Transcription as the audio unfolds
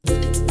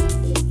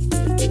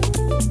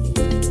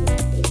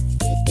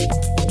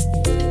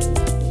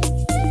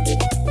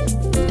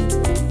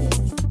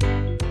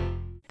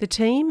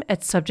team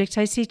at Subject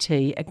ACT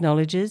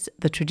acknowledges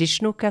the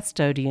traditional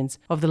custodians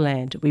of the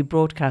land we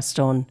broadcast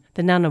on,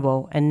 the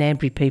Ngunnawal and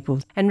Ngambri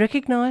peoples, and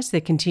recognise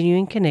their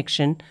continuing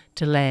connection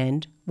to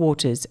land,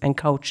 waters and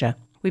culture.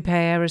 We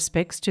pay our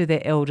respects to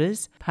their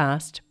elders,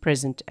 past,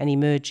 present and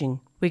emerging.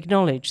 We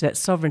acknowledge that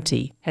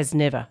sovereignty has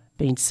never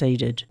been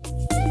ceded.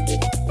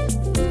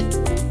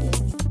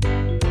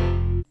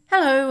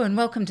 Hello and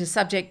welcome to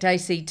Subject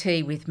ACT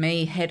with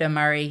me, Hedda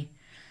Murray.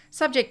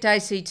 Subject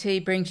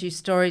ACT brings you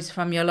stories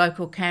from your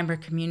local Canberra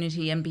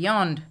community and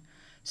beyond,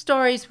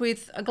 stories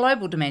with a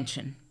global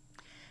dimension.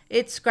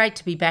 It's great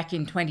to be back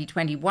in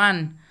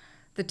 2021.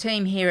 The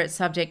team here at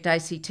Subject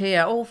ACT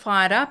are all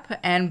fired up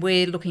and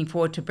we're looking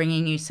forward to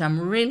bringing you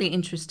some really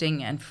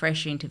interesting and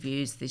fresh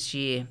interviews this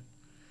year.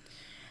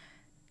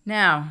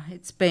 Now,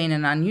 it's been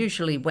an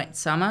unusually wet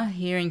summer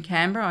here in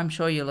Canberra, I'm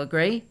sure you'll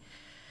agree.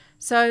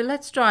 So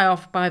let's dry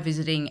off by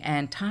visiting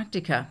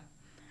Antarctica.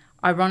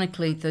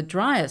 Ironically, the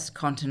driest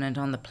continent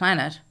on the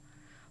planet,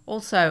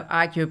 also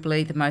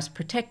arguably the most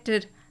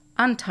protected,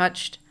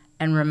 untouched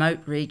and remote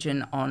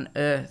region on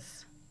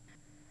Earth.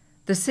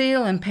 The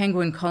seal and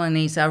penguin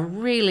colonies are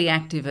really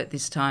active at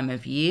this time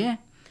of year.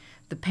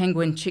 The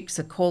penguin chicks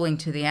are calling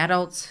to the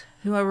adults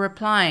who are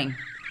replying.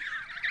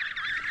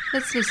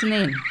 Let's listen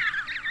in.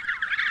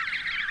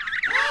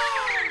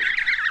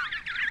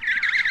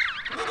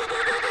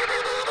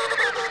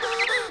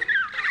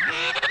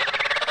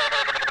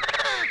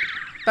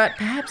 But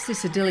perhaps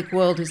this idyllic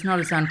world is not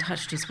as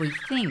untouched as we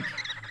think.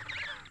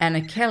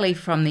 Anna Kelly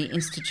from the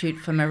Institute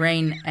for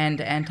Marine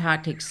and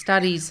Antarctic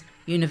Studies,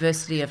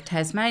 University of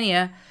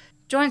Tasmania,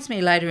 joins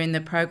me later in the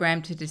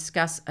program to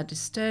discuss a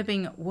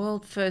disturbing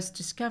world-first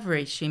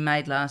discovery she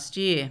made last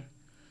year.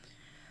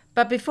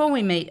 But before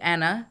we meet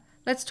Anna,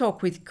 let's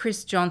talk with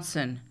Chris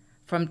Johnson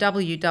from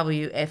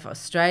WWF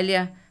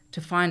Australia to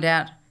find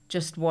out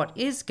just what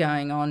is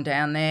going on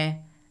down there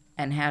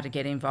and how to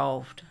get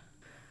involved.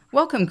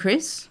 Welcome,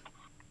 Chris.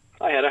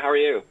 Hi, Hedda. How are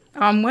you?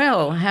 I'm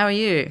well. How are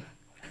you?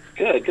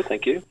 Good,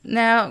 thank you.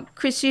 Now,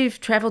 Chris, you've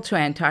travelled to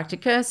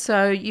Antarctica,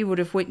 so you would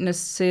have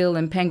witnessed seal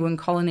and penguin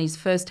colonies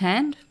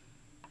firsthand?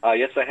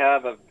 Yes, I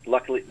have. I've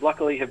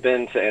luckily have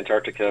been to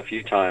Antarctica a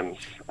few times,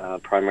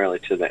 primarily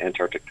to the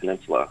Antarctic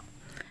Peninsula.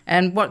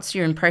 And what's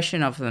your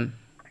impression of them?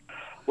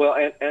 Well,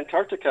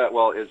 Antarctica,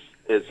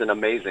 is an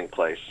amazing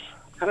place.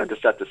 Kind of to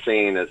set the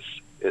scene,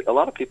 a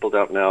lot of people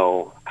don't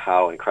know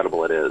how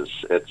incredible it is.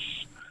 It's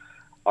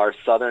our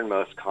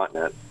southernmost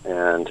continent,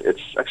 and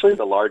it's actually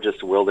the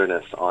largest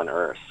wilderness on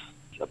Earth.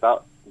 It's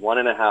about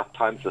 1.5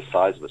 times the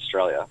size of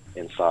Australia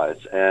in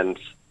size, and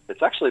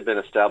it's actually been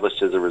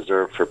established as a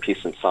reserve for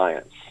peace and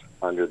science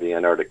under the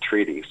Antarctic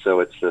Treaty. So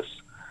it's this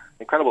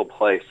incredible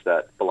place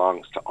that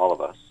belongs to all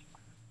of us.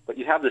 But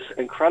you have this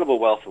incredible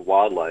wealth of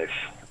wildlife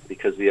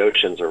because the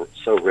oceans are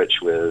so rich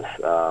with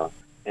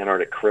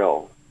Antarctic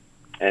krill.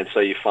 And so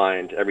you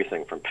find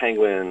everything from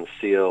penguins,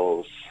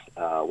 seals,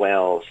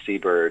 whales,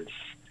 seabirds,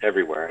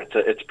 everywhere.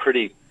 It's a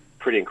pretty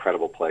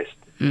incredible place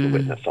to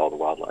witness all the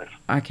wildlife.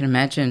 I can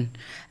imagine.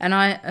 And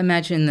I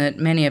imagine that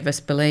many of us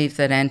believe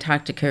that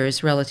Antarctica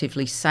is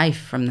relatively safe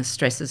from the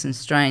stresses and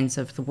strains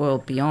of the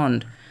world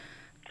beyond.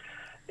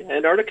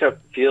 Antarctica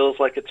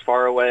feels like it's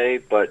far away,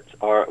 but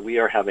we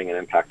are having an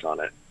impact on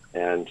it,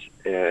 and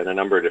in a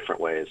number of different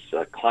ways.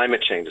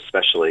 Climate change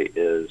especially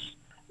is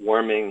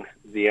warming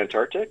the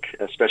Antarctic,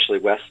 especially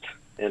West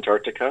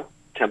Antarctica.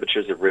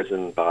 Temperatures have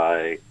risen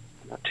by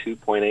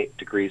 2.8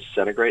 degrees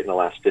centigrade in the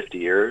last 50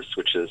 years,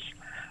 which is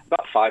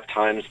about 5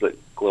 times the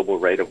global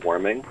rate of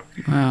warming.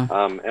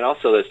 Wow. And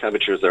also those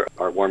temperatures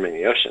are warming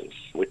the oceans,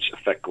 which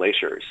affect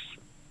glaciers.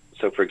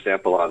 So, for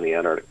example, on the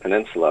Antarctic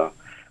Peninsula,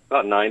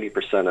 about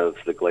 90% of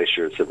the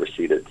glaciers have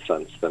receded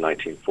since the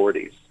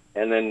 1940s.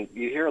 And then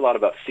you hear a lot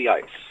about sea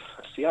ice.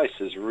 Sea ice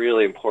is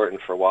really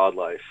important for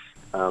wildlife,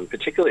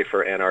 particularly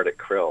for Antarctic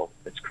krill.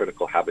 It's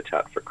critical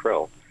habitat for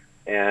krill.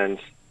 And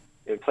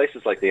in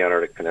places like the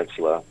Antarctic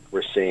Peninsula,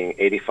 we're seeing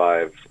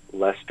 85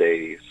 less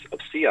days of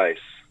sea ice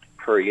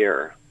per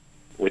year,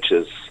 which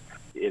is,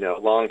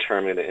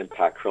 long-term going to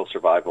impact krill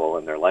survival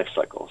and their life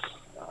cycles.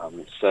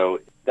 So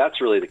that's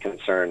really the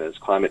concern, is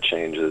climate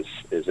change is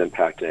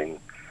impacting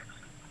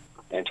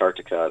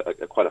Antarctica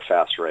at quite a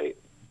fast rate.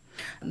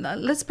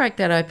 Let's break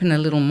that open a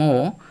little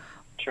more.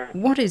 Sure.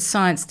 What is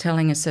science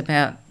telling us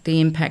about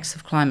the impacts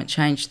of climate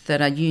change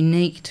that are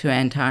unique to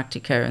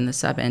Antarctica and the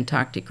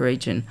subantarctic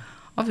region?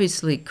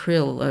 Obviously,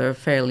 krill are a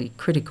fairly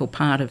critical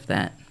part of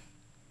that.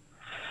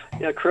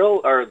 Yeah,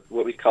 krill are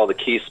what we call the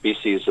key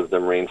species of the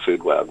marine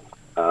food web.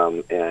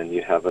 And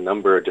you have a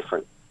number of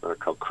different, what are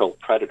called krill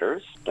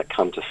predators, that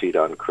come to feed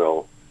on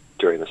krill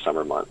during the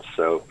summer months.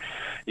 So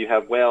you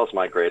have whales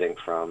migrating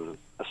from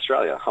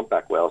Australia.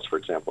 Humpback whales, for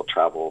example,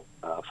 travel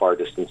far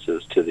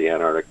distances to the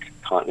Antarctic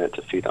continent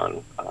to feed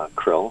on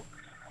krill.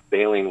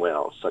 Baleen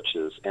whales, such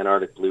as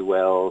Antarctic blue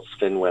whales,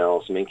 fin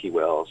whales, minke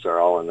whales, are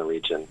all in the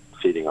region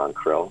feeding on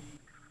krill.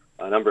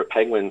 A number of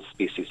penguin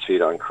species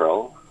feed on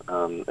krill,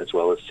 as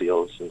well as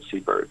seals and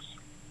seabirds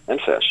and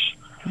fish.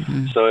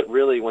 Mm-hmm. So it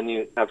really, when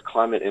you have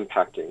climate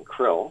impacting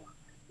krill,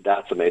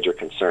 that's a major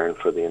concern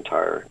for the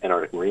entire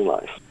Antarctic marine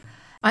life.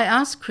 I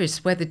asked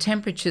Chris whether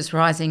temperatures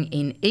rising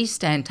in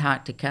East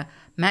Antarctica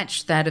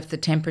matched that of the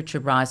temperature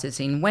rises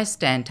in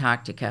West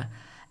Antarctica,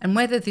 and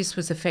whether this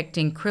was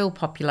affecting krill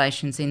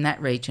populations in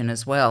that region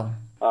as well.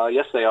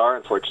 Yes, they are,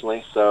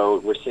 unfortunately. So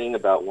we're seeing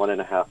about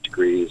 1.5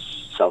 degrees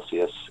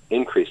Celsius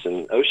increase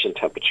in ocean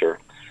temperature,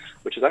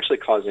 which is actually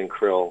causing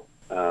krill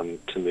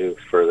to move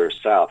further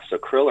south. So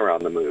krill are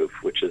on the move,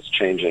 which is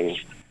changing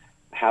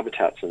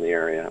habitats in the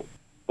area.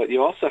 But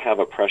you also have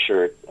a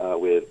pressure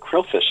with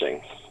krill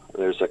fishing.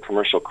 There's a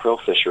commercial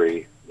krill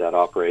fishery that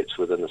operates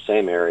within the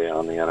same area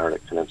on the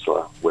Antarctic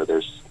Peninsula where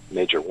there's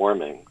major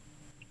warming.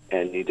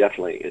 And you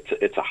definitely,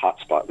 it's a hot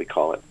spot, we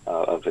call it,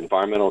 of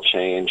environmental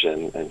change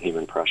and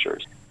human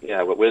pressures.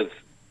 Yeah, but with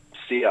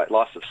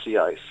loss of sea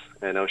ice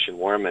and ocean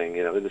warming,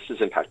 this is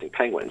impacting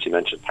penguins. You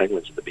mentioned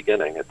penguins at the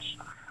beginning. It's,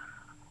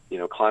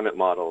 climate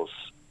models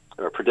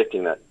are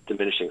predicting that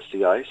diminishing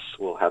sea ice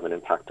will have an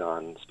impact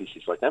on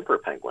species like emperor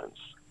penguins.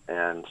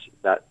 And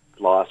that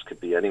loss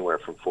could be anywhere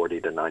from 40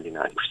 to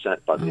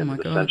 99% by the end of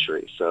the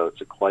century. So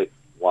it's a quite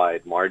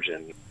wide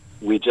margin.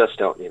 We just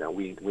don't,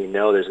 we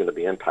know there's going to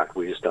be impact.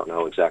 We just don't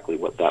know exactly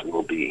what that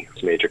will be.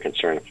 It's a major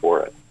concern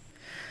for it.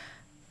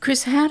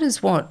 Chris, how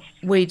does what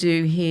we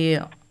do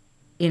here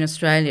in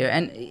Australia,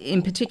 and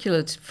in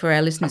particular for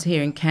our listeners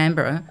here in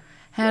Canberra,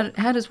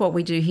 how does what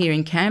we do here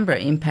in Canberra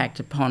impact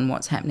upon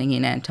what's happening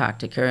in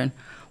Antarctica, and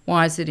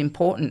why is it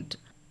important?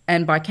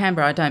 And by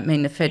Canberra, I don't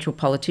mean the federal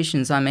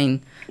politicians. I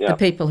mean the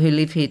people who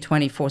live here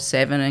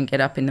 24/7 and get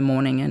up in the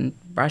morning and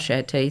brush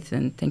our teeth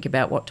and think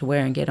about what to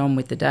wear and get on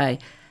with the day.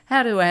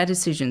 How do our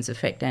decisions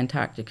affect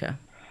Antarctica?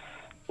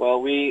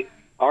 Well,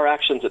 our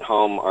actions at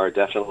home are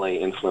definitely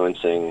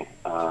influencing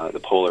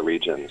the polar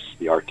regions,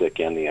 the Arctic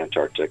and the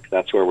Antarctic.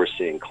 That's where we're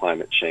seeing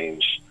climate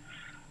change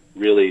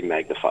really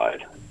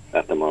magnified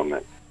at the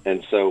moment.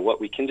 And so what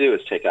we can do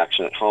is take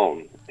action at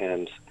home.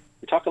 And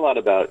we talk a lot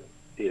about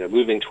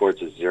moving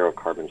towards a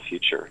zero-carbon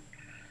future.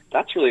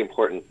 That's really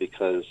important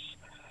because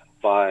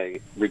by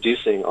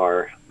reducing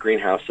our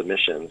greenhouse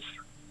emissions,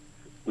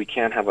 we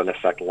can have an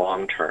effect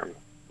long-term.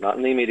 Not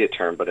in the immediate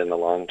term, but in the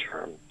long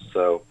term.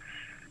 So,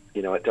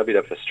 at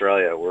WWF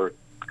Australia, we're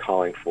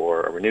calling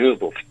for a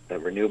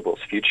renewables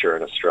future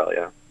in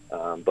Australia,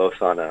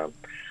 both on a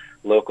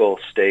local,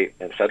 state,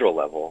 and federal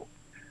level,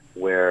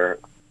 where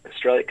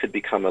Australia could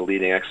become a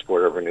leading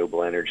exporter of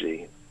renewable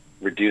energy,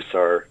 reduce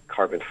our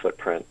carbon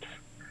footprint,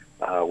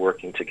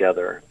 working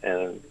together.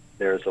 And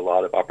there's a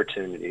lot of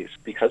opportunities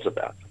because of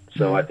that.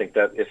 So I think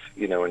that if,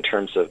 in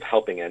terms of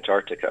helping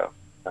Antarctica,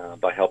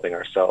 by helping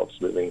ourselves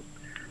moving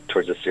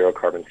towards a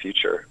zero-carbon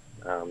future,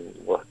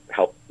 will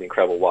help the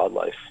incredible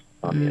wildlife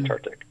on the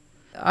Antarctic.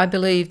 I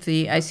believe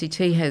the ACT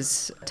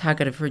has a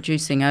target of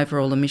reducing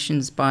overall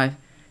emissions by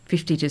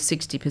 50 to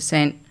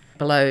 60%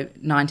 below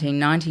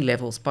 1990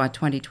 levels by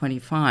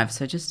 2025,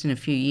 so just in a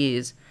few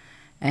years,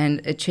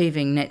 and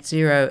achieving net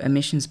zero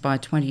emissions by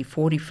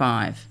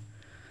 2045.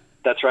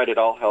 That's right, it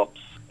all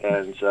helps.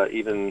 And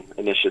even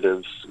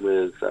initiatives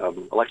with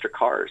electric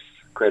cars,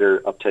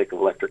 greater uptake of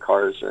electric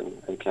cars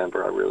in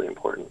Canberra are really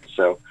important.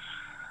 So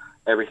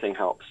everything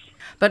helps.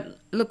 But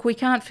look, we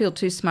can't feel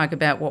too smug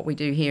about what we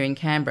do here in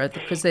Canberra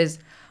because there's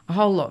a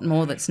whole lot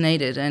more that's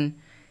needed, and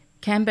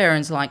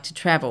Canberrans like to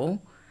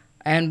travel,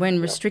 and when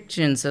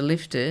restrictions are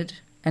lifted,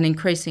 an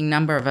increasing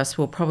number of us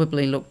will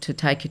probably look to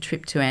take a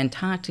trip to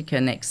Antarctica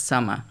next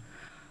summer.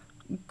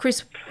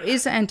 Chris,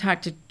 is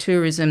Antarctic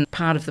tourism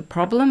part of the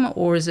problem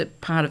or is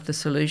it part of the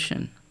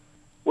solution?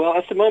 Well,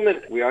 at the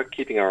moment, we are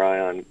keeping our eye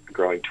on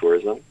growing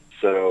tourism.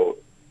 So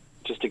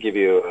just to give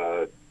you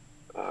a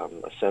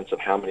sense of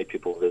how many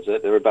people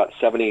visit, there were about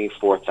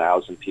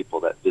 74,000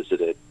 people that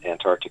visited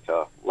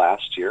Antarctica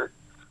last year.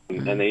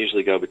 And they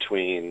usually go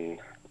between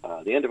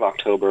the end of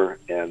October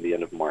and the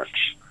end of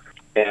March.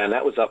 And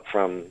that was up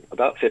from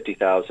about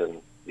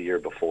 50,000 the year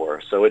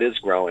before. So it is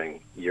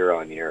growing year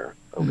on year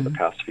over the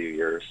past few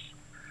years.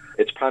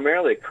 It's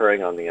primarily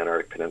occurring on the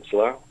Antarctic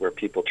Peninsula, where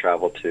people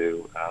travel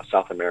to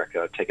South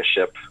America, take a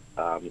ship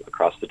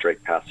across the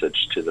Drake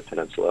Passage to the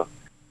peninsula.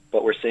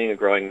 But we're seeing a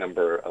growing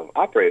number of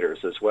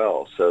operators as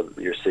well. So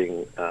you're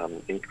seeing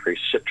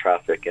increased ship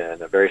traffic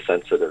in a very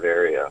sensitive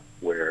area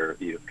where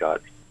you've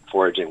got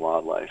foraging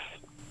wildlife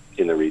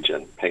in the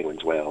region,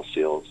 penguins, whales,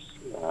 seals,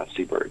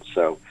 seabirds.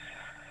 So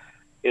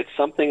it's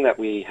something that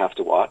we have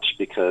to watch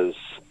because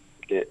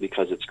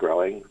it's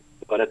growing.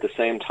 But at the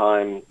same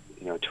time,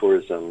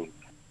 tourism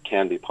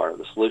can be part of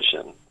the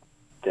solution.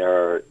 There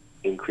are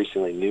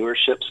increasingly newer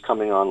ships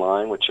coming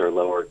online, which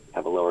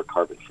have a lower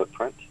carbon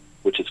footprint,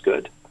 which is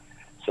good.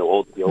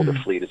 So the older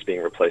fleet is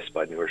being replaced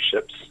by newer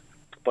ships.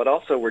 But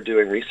also we're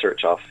doing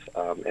research off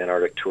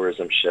Antarctic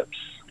tourism ships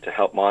to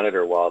help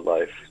monitor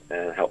wildlife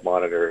and help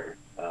monitor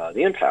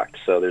the impact.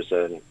 So there's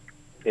an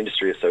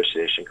industry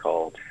association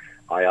called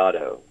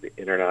IATO, the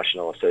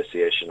International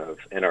Association of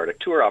Antarctic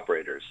Tour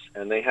Operators,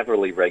 and they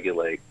heavily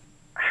regulate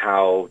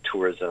how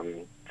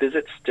tourism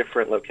visits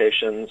different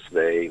locations.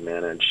 They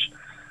manage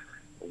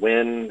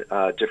when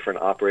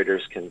different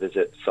operators can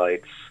visit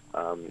sites,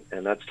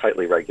 and that's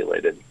tightly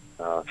regulated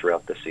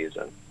throughout the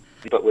season.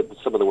 But with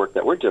some of the work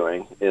that we're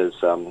doing is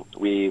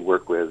we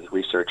work with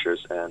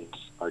researchers and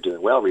are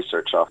doing whale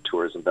research off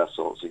tourism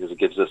vessels because it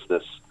gives us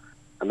this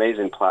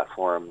amazing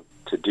platform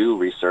to do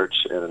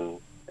research, and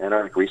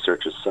Antarctic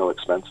research is so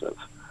expensive.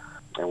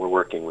 And we're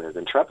working with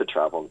Intrepid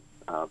Travel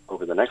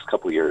over the next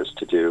couple of years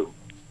to do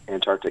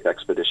Antarctic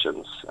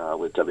expeditions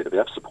with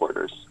WWF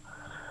supporters.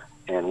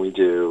 And we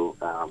do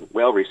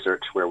whale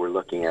research where we're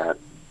looking at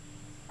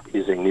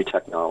using new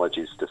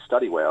technologies to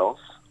study whales,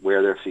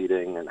 where they're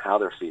feeding and how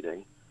they're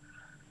feeding.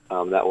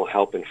 That will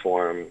help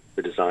inform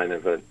the design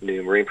of a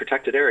new marine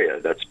protected area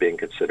that's being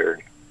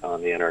considered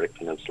on the Antarctic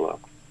Peninsula.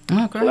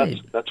 Oh, great.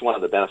 So that's one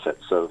of the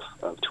benefits of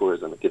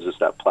tourism. It gives us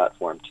that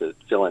platform to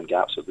fill in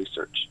gaps with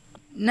research.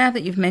 Now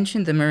that you've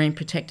mentioned the marine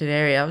protected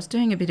area, I was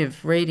doing a bit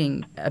of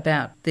reading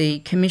about the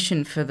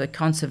Commission for the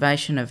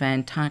Conservation of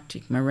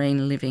Antarctic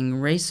Marine Living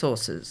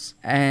Resources,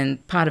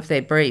 and part of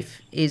their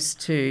brief is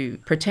to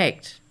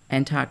protect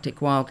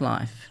Antarctic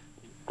wildlife.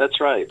 That's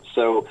right.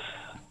 So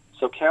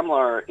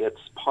CAMLAR, it's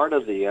part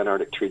of the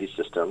Antarctic Treaty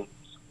System.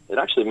 It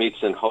actually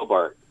meets in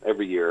Hobart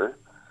every year,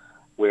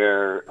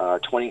 where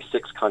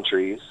 26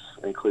 countries,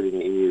 including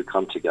the EU,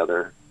 come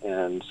together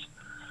and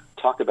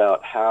talk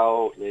about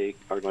how they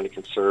are going to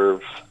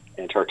conserve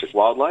Antarctic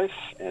wildlife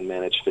and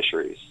manage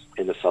fisheries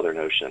in the Southern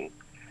Ocean.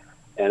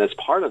 And as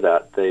part of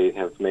that, they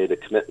have made a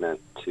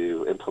commitment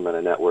to implement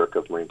a network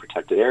of marine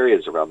protected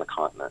areas around the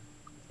continent.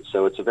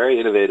 So it's a very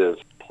innovative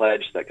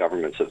pledge that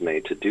governments have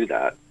made to do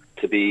that,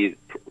 to be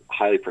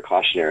highly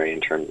precautionary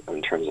in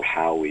terms of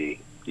how we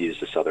use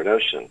the Southern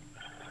Ocean.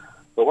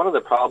 But one of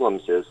the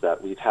problems is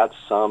that we've had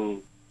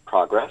some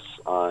progress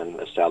on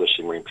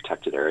establishing marine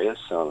protected areas.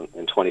 So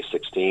in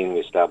 2016, we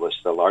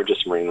established the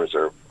largest marine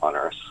reserve on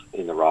Earth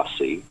in the Ross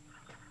Sea,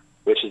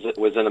 which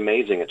was an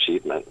amazing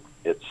achievement.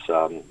 It's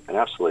an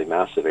absolutely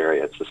massive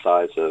area. It's the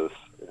size of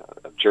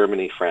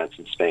Germany, France,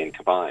 and Spain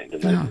combined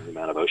in the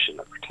amount of ocean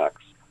that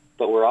protects.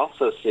 But we're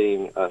also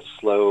seeing a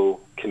slow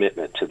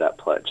commitment to that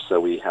pledge.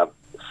 So we have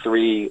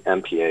 3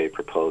 MPA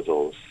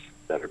proposals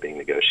that are being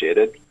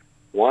negotiated.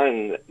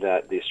 One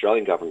that the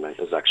Australian government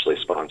is actually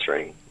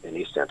sponsoring in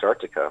East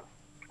Antarctica.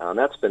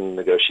 That's been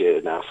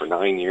negotiated now for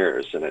 9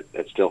 years, and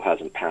it still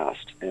hasn't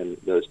passed. And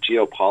those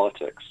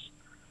geopolitics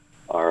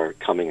are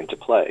coming into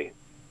play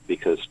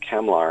because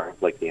CAMLAR,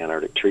 like the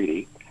Antarctic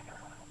Treaty,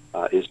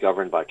 is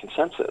governed by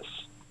consensus.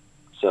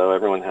 So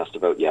everyone has to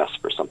vote yes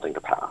for something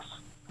to pass.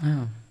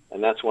 Oh.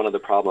 And that's one of the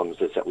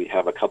problems, is that we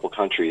have a couple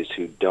countries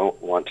who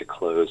don't want to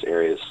close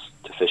areas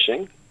to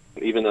fishing,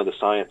 even though the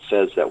science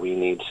says that we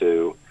need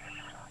to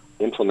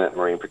implement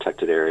marine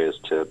protected areas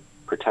to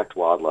protect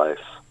wildlife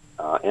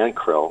and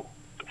krill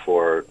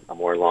for a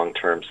more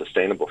long-term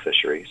sustainable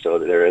fishery. So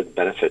there is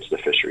benefits to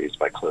fisheries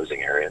by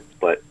closing areas,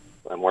 but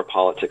more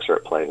politics are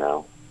at play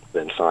now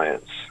than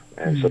science.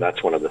 And so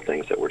that's one of the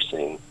things that we're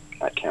seeing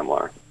at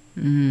CAMLAR,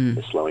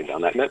 is slowing down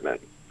that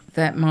commitment.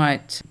 That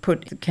might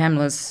put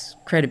CAMLAR's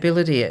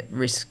credibility at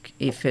risk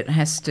if it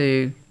has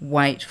to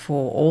wait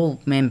for all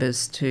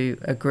members to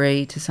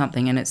agree to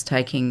something, and it's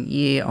taking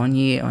year on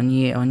year on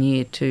year on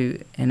year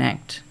to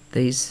enact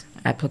these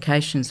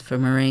applications for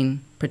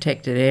marine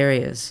protected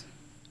areas.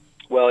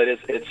 Well, it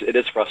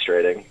is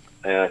frustrating,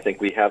 and I think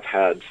we have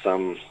had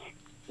some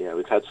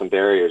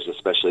barriers,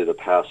 especially the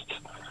past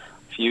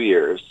few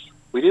years.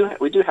 We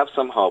do have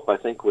some hope, I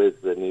think,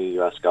 with the new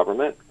U.S.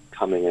 government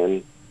coming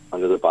in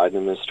under the Biden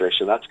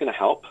administration. That's going to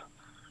help.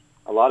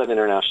 A lot of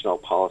international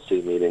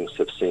policy meetings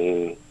have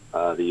seen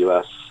the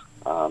U.S.,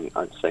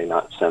 I'd say,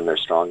 not send their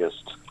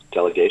strongest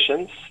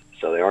delegations,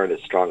 so they aren't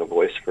as strong a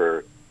voice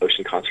for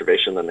ocean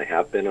conservation than they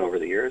have been over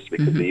the years,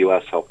 because the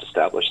U.S. helped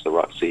establish the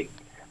Ross Sea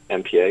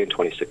MPA in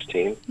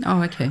 2016.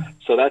 Oh, okay.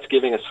 So that's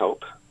giving us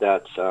hope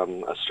that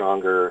a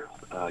stronger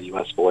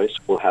U.S. voice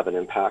will have an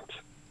impact.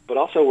 But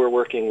also we're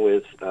working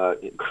with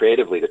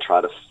creatively to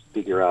try to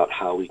figure out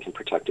how we can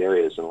protect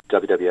areas. And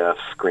WWF,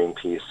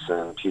 Greenpeace,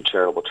 and a few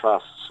charitable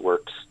trusts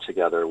worked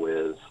together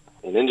with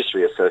an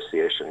industry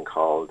association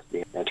called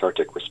the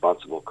Antarctic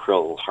Responsible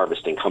Krill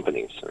Harvesting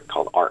Companies, or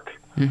called ARC.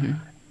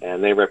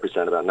 And they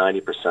represent about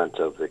 90%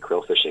 of the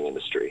krill fishing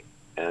industry.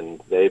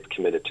 And they've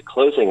committed to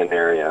closing an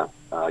area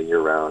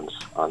year-round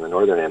on the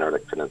northern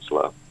Antarctic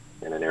Peninsula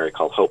in an area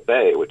called Hope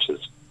Bay, which is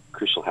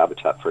crucial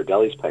habitat for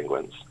Adelis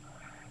penguins.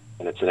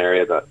 And it's an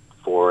area about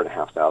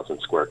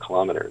 4,500 square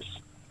kilometers.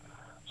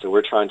 So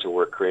we're trying to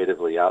work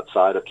creatively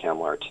outside of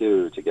CAMLAR,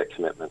 too, to get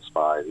commitments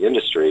by the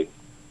industry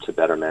to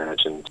better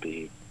manage and to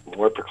be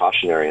more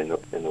precautionary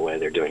in the way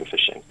they're doing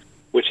fishing,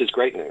 which is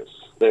great news.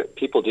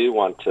 People do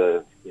want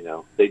to,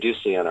 they do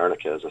see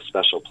Antarctica as a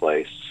special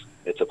place.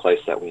 It's a place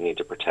that we need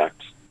to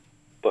protect.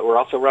 But we're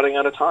also running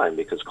out of time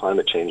because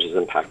climate change is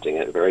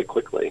impacting it very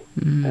quickly.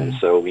 And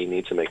so we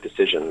need to make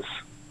decisions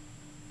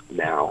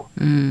now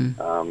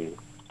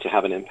to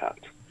have an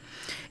impact.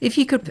 If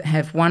you could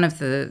have one of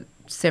the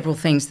several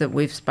things that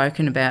we've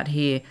spoken about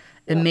here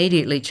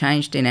immediately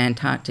changed in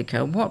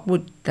Antarctica, what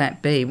would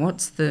that be?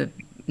 What's the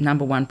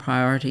number one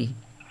priority?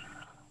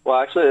 Well,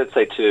 actually, I'd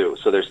say two.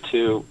 So there's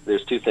two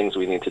things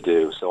we need to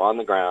do. So on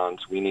the ground,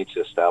 we need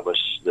to establish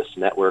this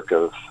network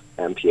of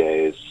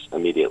MPAs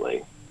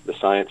immediately. The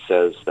science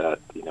says that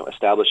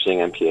establishing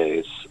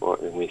MPAs,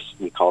 and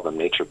we call them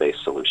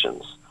nature-based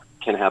solutions,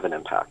 can have an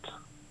impact,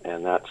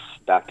 and that's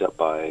backed up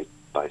by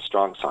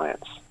strong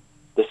science.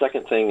 The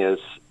second thing is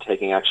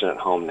taking action at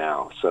home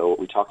now. So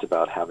we talked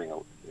about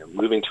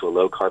moving to a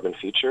low-carbon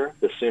future.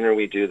 The sooner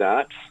we do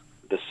that,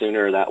 the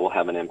sooner that will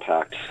have an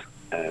impact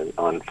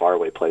on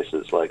faraway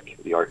places like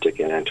the Arctic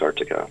and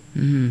Antarctica.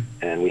 Mm-hmm.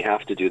 And we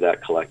have to do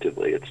that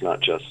collectively. It's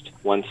not just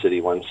one city,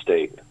 one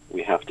state.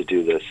 We have to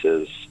do this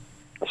as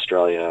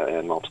Australia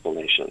and multiple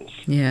nations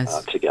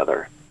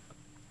together.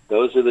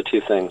 Those are the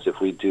two things.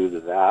 If we do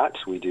that,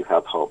 we do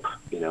have hope,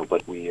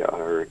 but we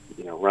are,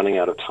 running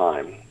out of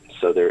time.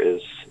 So there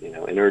is,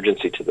 an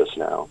urgency to this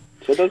now.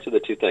 So those are the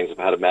two things. If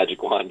I had a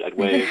magic wand, I'd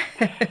wave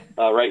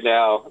right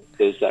now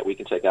is that we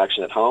can take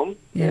action at home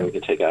and we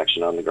can take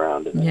action on the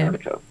ground in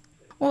Antarctica.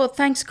 Well,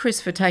 thanks,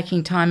 Chris, for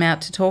taking time out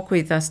to talk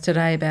with us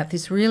today about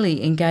this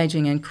really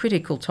engaging and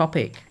critical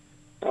topic.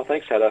 Oh,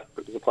 thanks, Hedda.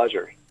 It was a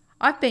pleasure.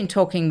 I've been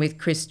talking with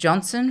Chris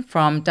Johnson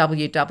from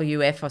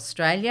WWF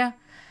Australia,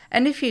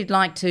 and if you'd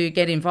like to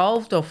get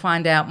involved or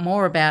find out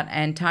more about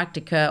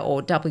Antarctica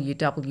or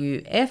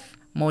WWF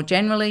more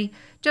generally,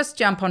 just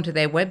jump onto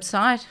their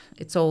website.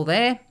 It's all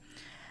there.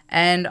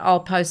 And I'll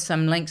post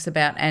some links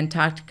about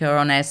Antarctica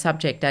on our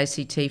Subject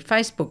ACT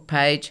Facebook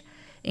page,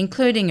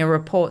 including a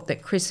report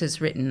that Chris has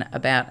written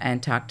about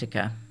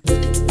Antarctica.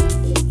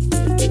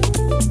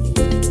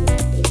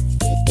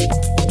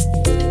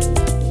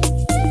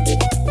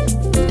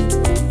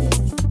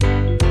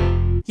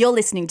 You're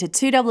listening to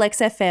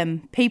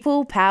 2XXFM,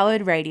 People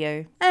Powered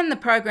Radio. And the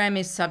program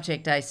is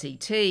Subject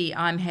ACT.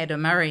 I'm Hedda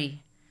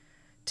Murray.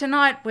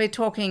 Tonight we're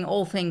talking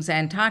all things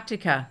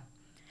Antarctica.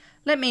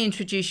 Let me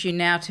introduce you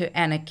now to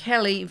Anna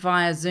Kelly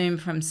via Zoom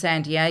from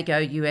San Diego,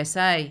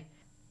 USA.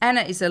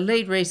 Anna is a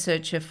lead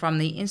researcher from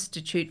the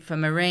Institute for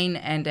Marine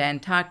and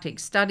Antarctic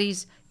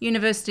Studies,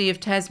 University of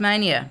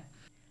Tasmania.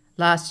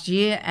 Last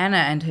year, Anna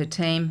and her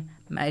team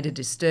made a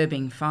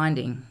disturbing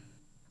finding.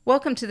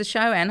 Welcome to the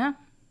show, Anna.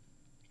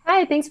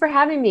 Hi, thanks for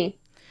having me.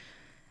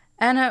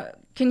 Anna,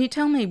 can you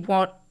tell me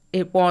what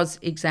it was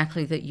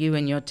exactly that you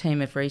and your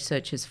team of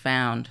researchers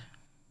found?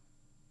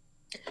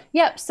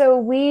 Yep, so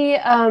we,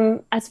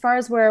 as far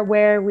as we're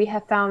aware, we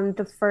have found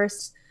the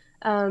first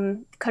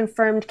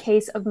confirmed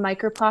case of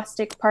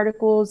microplastic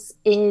particles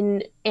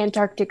in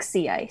Antarctic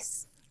sea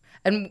ice.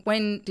 And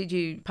when did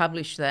you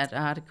publish that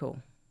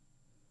article?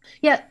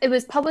 Yeah, it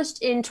was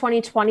published in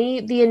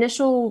 2020. The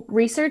initial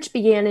research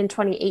began in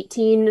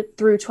 2018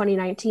 through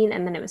 2019,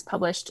 and then it was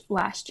published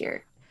last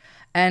year.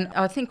 And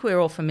I think we're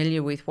all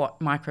familiar with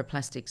what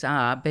microplastics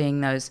are,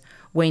 being those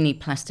weeny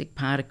plastic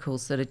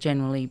particles that are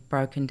generally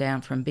broken down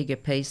from bigger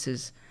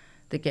pieces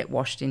that get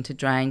washed into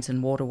drains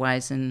and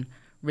waterways and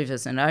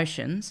rivers and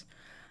oceans.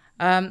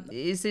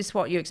 Is this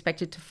what you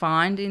expected to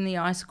find in the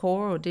ice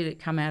core, or did it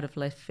come out of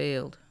left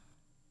field?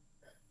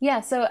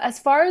 Yeah, so as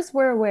far as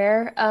we're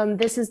aware,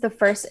 this is the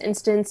first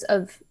instance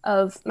of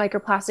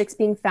microplastics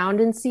being found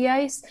in sea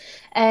ice.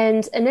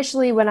 And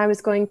initially, when I was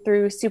going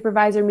through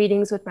supervisor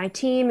meetings with my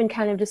team and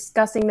kind of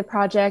discussing the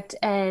project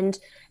and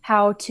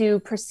how to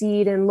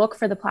proceed and look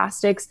for the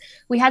plastics,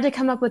 we had to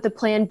come up with a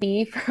plan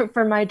B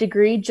for my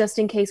degree just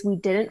in case we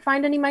didn't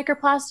find any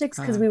microplastics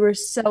because we were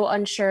so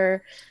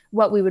unsure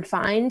what we would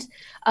find.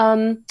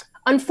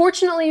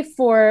 Unfortunately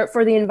for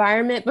the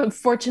environment, but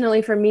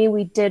fortunately for me,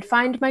 we did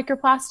find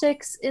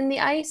microplastics in the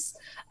ice,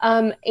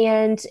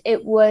 and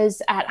it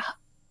was at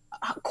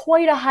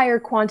quite a higher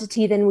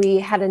quantity than we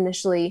had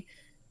initially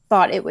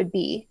thought it would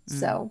be.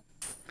 So,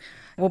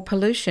 well,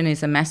 pollution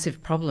is a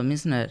massive problem,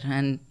 isn't it?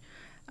 And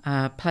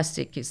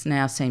plastic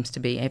now seems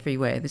to be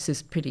everywhere. This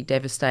is pretty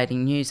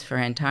devastating news for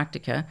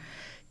Antarctica.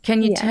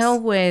 Can you tell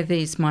where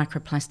these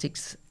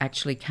microplastics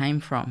actually came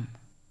from?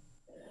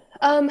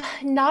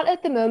 Not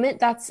at the moment.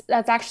 That's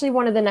actually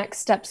one of the next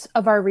steps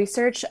of our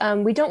research.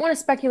 We don't want to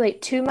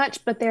speculate too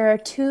much, but there are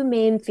two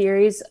main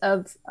theories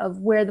of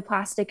where the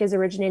plastic is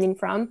originating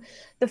from.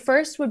 The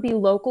first would be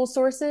local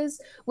sources,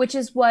 which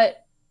is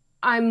what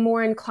I'm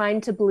more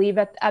inclined to believe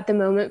at the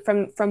moment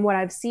from what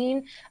I've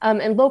seen.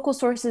 And local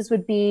sources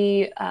would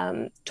be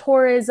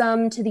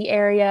tourism to the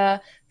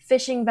area,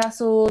 fishing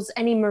vessels,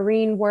 any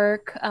marine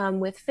work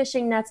with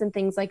fishing nets and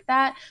things like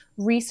that,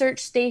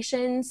 research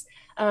stations,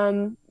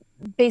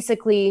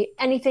 basically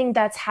anything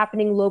that's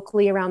happening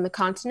locally around the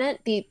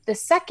continent. The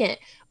second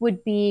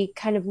would be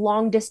kind of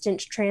long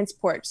distance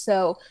transport.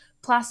 So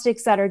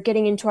plastics that are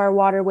getting into our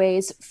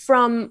waterways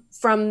from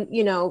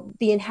the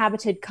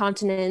inhabited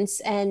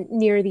continents and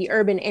near the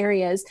urban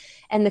areas,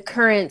 and the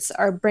currents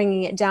are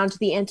bringing it down to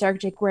the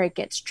Antarctic where it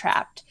gets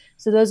trapped.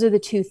 So those are the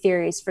two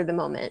theories for the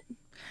moment.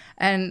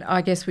 And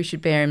I guess we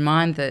should bear in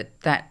mind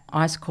that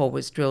ice core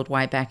was drilled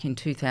way back in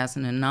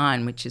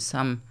 2009, which is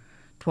some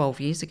 12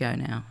 years ago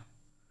now.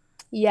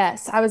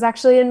 Yes, I was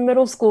actually in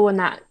middle school when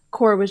that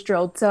core was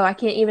drilled, so I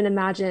can't even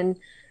imagine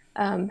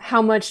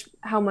how much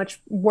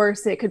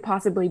worse it could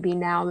possibly be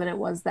now than it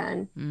was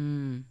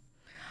then.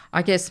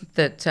 I guess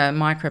that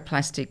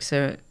microplastics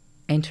are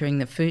entering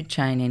the food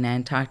chain in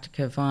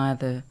Antarctica via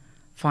the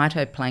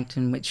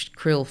phytoplankton, which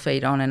krill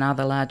feed on, and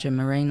other larger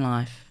marine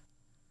life.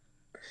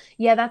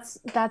 Yeah,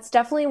 that's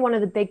definitely one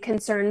of the big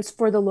concerns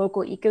for the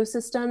local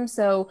ecosystem.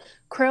 So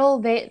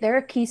krill, they're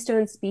a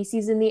keystone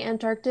species in the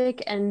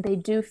Antarctic, and they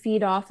do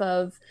feed off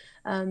of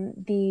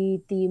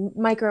the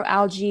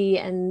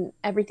microalgae and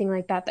everything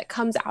like that that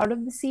comes out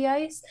of the sea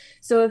ice.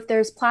 So if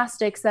there's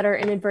plastics that are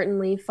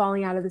inadvertently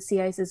falling out of the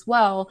sea ice as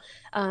well,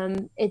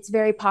 it's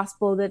very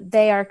possible that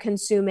they are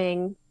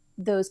consuming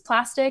those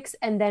plastics,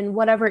 and then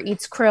whatever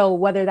eats krill,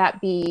 whether that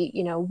be,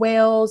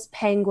 whales,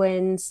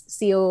 penguins,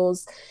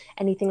 seals,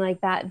 anything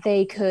like that,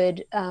 they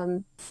could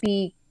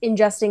be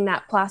ingesting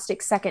that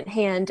plastic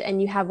secondhand,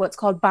 and you have what's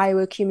called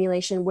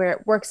bioaccumulation, where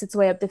it works its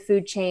way up the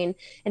food chain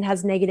and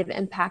has negative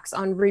impacts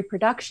on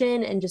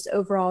reproduction and just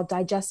overall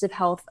digestive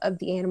health of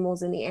the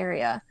animals in the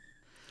area.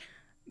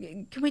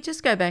 Can we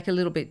just go back a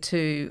little bit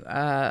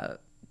to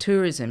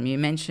tourism? You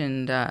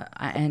mentioned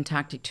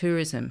Antarctic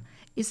tourism.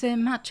 Is there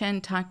much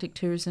Antarctic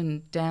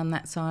tourism down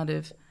that side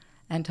of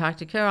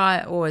Antarctica?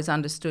 I always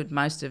understood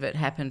most of it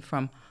happened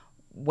from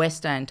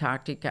West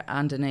Antarctica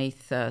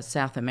underneath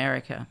South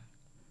America.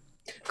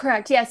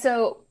 Correct. Yeah.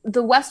 So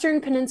the Western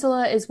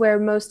Peninsula is where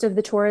most of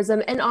the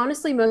tourism and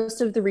honestly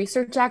most of the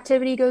research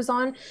activity goes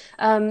on.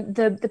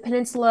 The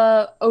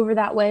peninsula over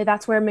that way,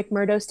 that's where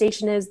McMurdo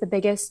Station is, the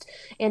biggest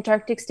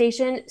Antarctic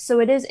station.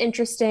 So it is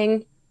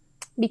interesting.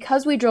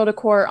 Because we drilled a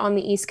core on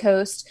the East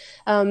Coast,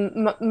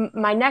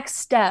 my next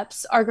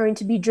steps are going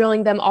to be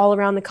drilling them all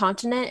around the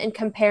continent and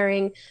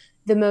comparing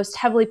the most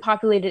heavily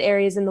populated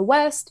areas in the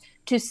West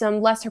to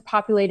some lesser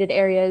populated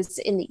areas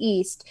in the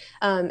East,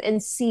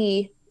 and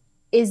see,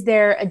 is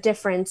there a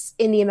difference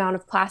in the amount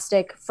of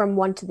plastic from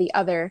one to the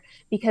other?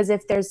 Because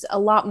if there's a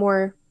lot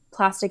more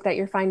plastic that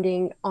you're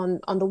finding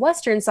on the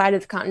western side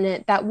of the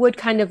continent, that would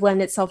kind of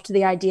lend itself to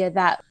the idea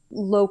that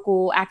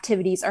local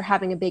activities are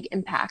having a big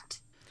impact.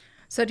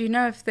 So do you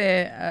know if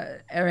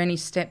there are any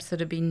steps that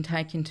have been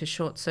taken to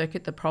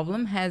short-circuit the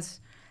problem? Has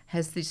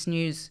this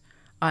news,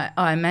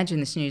 I imagine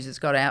this news has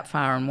got out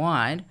far and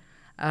wide.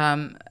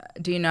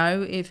 Do you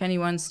know if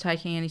anyone's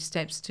taking any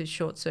steps to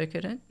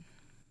short-circuit it?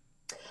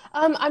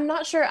 I'm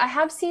not sure. I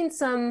have seen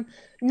some,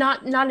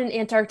 not in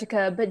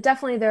Antarctica, but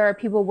definitely there are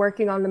people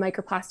working on the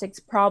microplastics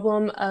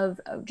problem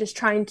of just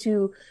trying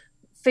to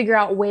figure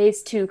out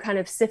ways to kind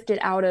of sift it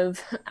out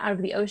of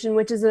the ocean,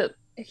 which is a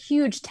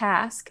huge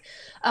task.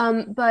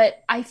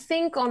 But I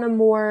think on a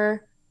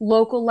more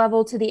local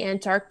level to the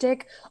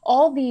Antarctic,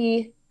 all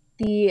the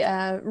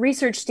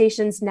research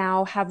stations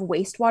now have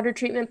wastewater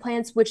treatment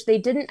plants, which they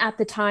didn't at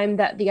the time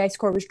that the ice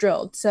core was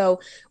drilled. So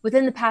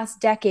within the past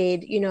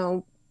decade,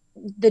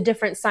 the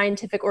different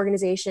scientific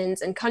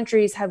organizations and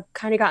countries have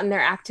kind of gotten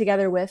their act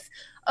together with,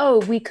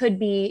 we could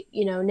be,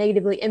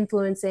 negatively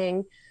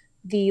influencing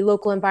the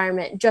local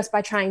environment just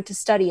by trying to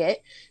study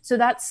it. So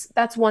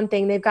that's one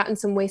thing. They've gotten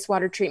some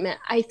wastewater treatment.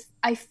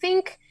 I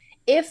think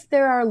if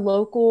there are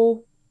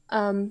local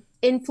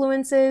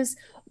influences,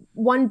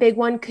 one big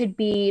one could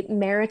be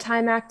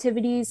maritime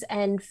activities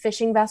and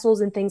fishing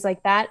vessels and things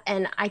like that.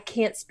 And I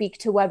can't speak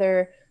to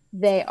whether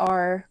they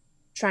are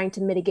trying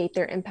to mitigate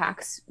their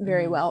impacts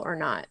very well or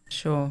not.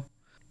 Sure.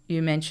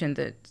 You mentioned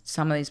that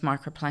some of these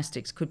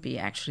microplastics could be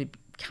actually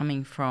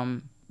coming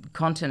from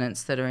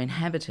continents that are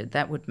inhabited.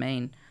 That would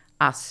mean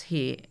us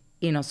here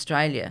in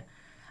Australia.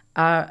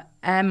 Are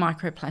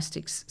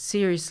microplastics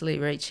seriously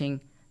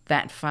reaching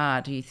that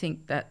far? Do you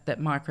think that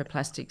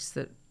microplastics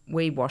that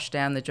we wash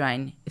down the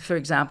drain, for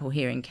example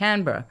here in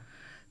Canberra,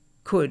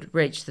 could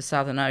reach the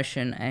Southern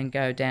Ocean and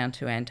go down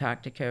to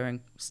Antarctica and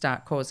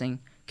start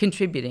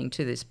contributing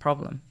to this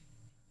problem?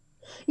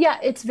 Yeah,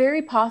 it's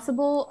very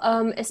possible,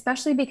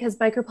 especially because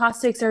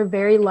microplastics are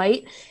very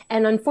light.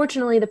 And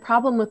unfortunately, the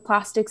problem with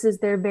plastics is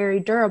they're very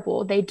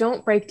durable. They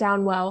don't break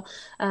down well,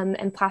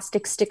 and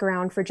plastics stick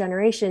around for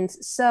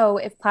generations. So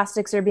if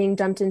plastics are being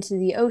dumped into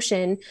the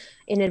ocean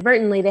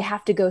inadvertently, they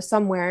have to go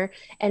somewhere.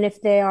 And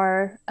if they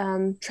are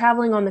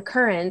traveling on the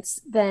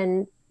currents,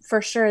 then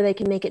for sure they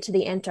can make it to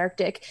the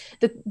Antarctic.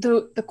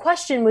 The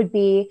question would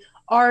be,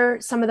 are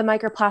some of the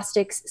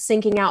microplastics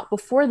sinking out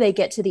before they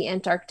get to the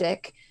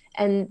Antarctic?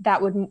 And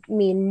that would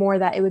mean more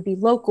that it would be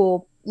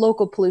local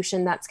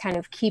pollution that's kind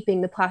of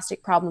keeping the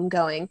plastic problem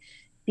going,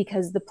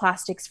 because the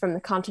plastics from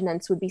the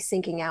continents would be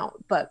sinking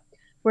out. But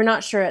we're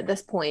not sure at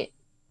this point.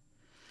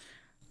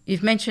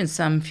 You've mentioned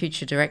some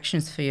future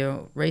directions for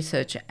your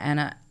research,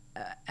 Anna.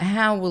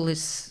 How will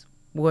this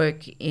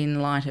work in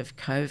light of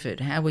COVID?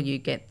 How will you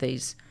get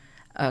these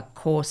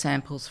core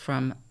samples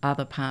from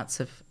other parts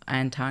of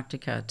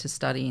Antarctica to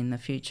study in the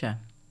future?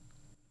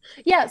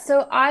 Yeah,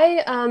 so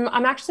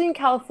I'm actually in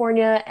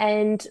California,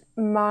 and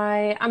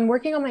I'm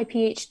working on my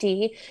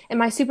PhD, and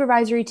my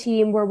supervisory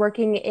team, we're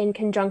working in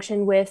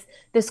conjunction with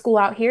the school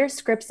out here,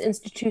 Scripps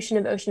Institution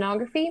of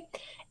Oceanography,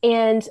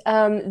 and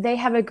they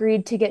have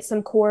agreed to get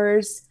some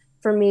cores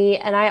for me.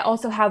 And I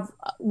also have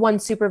one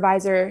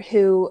supervisor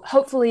who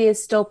hopefully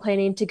is still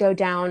planning to go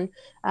down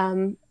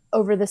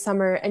over the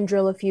summer and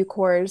drill a few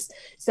cores.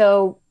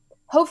 So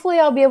hopefully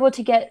I'll be able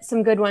to get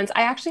some good ones.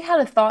 I actually had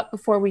a thought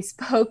before we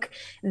spoke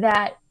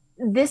that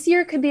this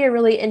year could be a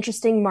really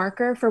interesting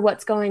marker for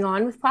what's going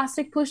on with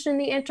plastic pollution in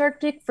the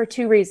Antarctic for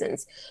two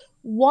reasons.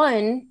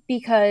 One,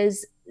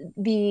 because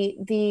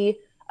the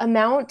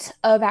amount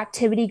of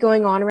activity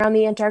going on around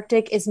the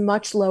Antarctic is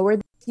much lower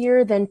this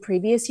year than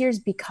previous years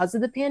because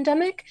of the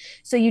pandemic.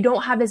 So you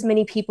don't have as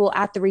many people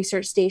at the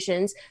research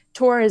stations.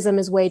 Tourism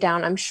is way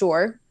down, I'm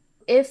sure.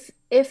 If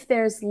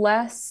there's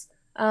less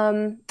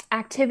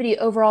activity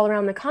overall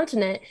around the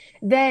continent,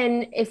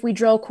 then if we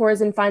drill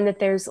cores and find that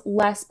there's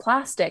less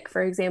plastic,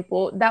 for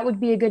example, that would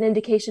be a good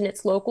indication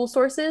it's local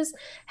sources.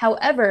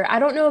 However, I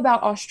don't know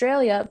about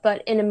Australia,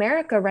 but in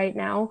America right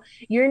now,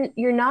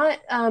 you're not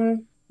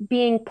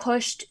being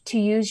pushed to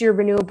use your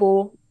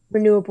renewable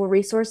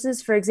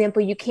resources. For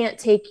example, you can't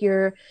take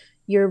your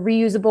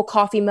reusable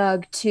coffee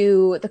mug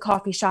to the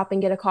coffee shop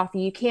and get a coffee.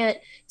 You can't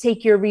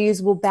take your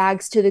reusable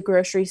bags to the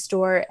grocery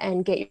store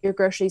and get your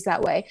groceries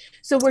that way.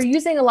 So we're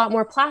using a lot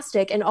more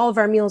plastic, and all of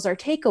our meals are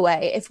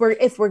takeaway if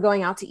we're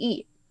going out to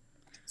eat.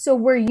 So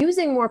we're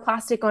using more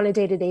plastic on a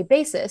day-to-day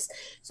basis.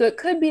 So it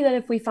could be that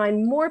if we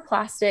find more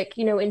plastic,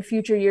 in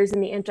future years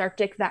in the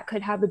Antarctic, that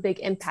could have a big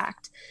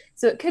impact.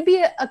 So it could be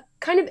a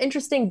kind of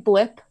interesting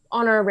blip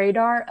on our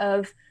radar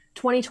of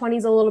 2020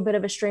 is a little bit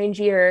of a strange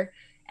year.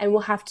 And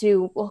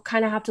we'll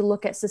kind of have to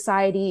look at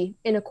society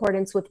in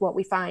accordance with what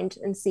we find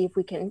and see if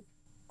we can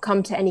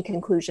come to any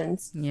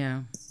conclusions.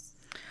 Yeah.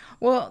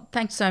 Well,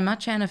 thanks so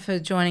much, Anna, for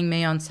joining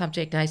me on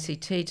Subject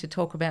ACT to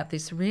talk about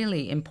this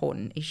really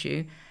important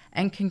issue.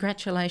 And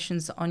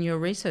congratulations on your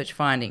research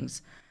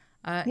findings.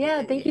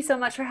 Thank you so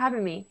much for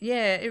having me.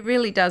 Yeah, it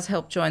really does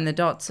help join the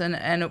dots,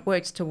 and it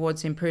works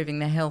towards improving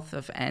the health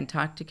of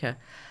Antarctica.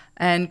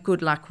 And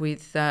good luck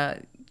with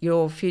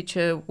your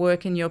future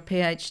work in your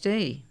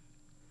PhD.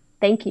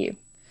 Thank you.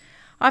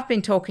 I've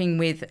been talking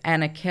with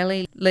Anna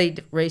Kelly,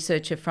 lead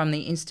researcher from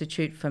the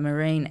Institute for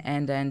Marine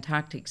and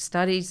Antarctic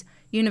Studies,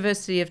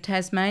 University of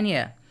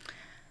Tasmania.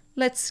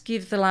 Let's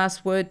give the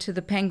last word to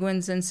the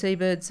penguins and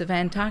seabirds of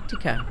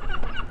Antarctica.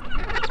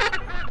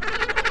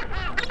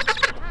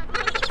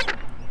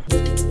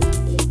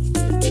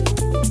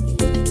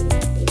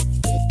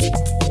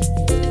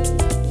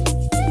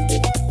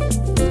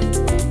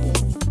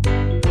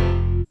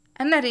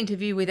 And that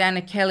interview with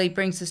Anna Kelly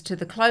brings us to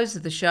the close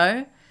of the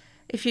show.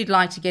 If you'd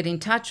like to get in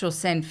touch or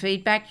send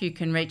feedback, you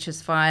can reach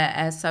us via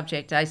our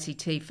Subject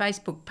ACT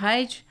Facebook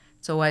page.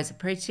 It's always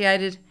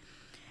appreciated.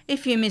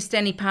 If you missed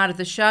any part of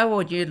the show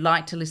or you'd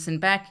like to listen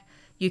back,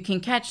 you can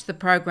catch the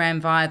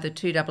program via the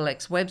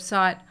 2XX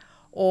website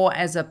or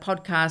as a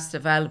podcast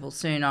available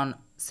soon on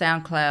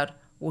SoundCloud,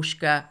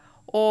 Whooshkaa,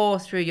 or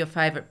through your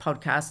favourite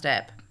podcast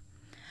app.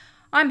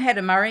 I'm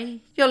Hedda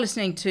Murray. You're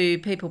listening to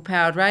People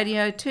Powered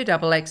Radio,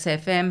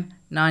 2XX FM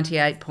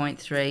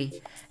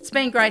 98.3. It's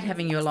been great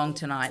having you along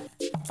tonight.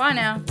 Bye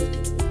now.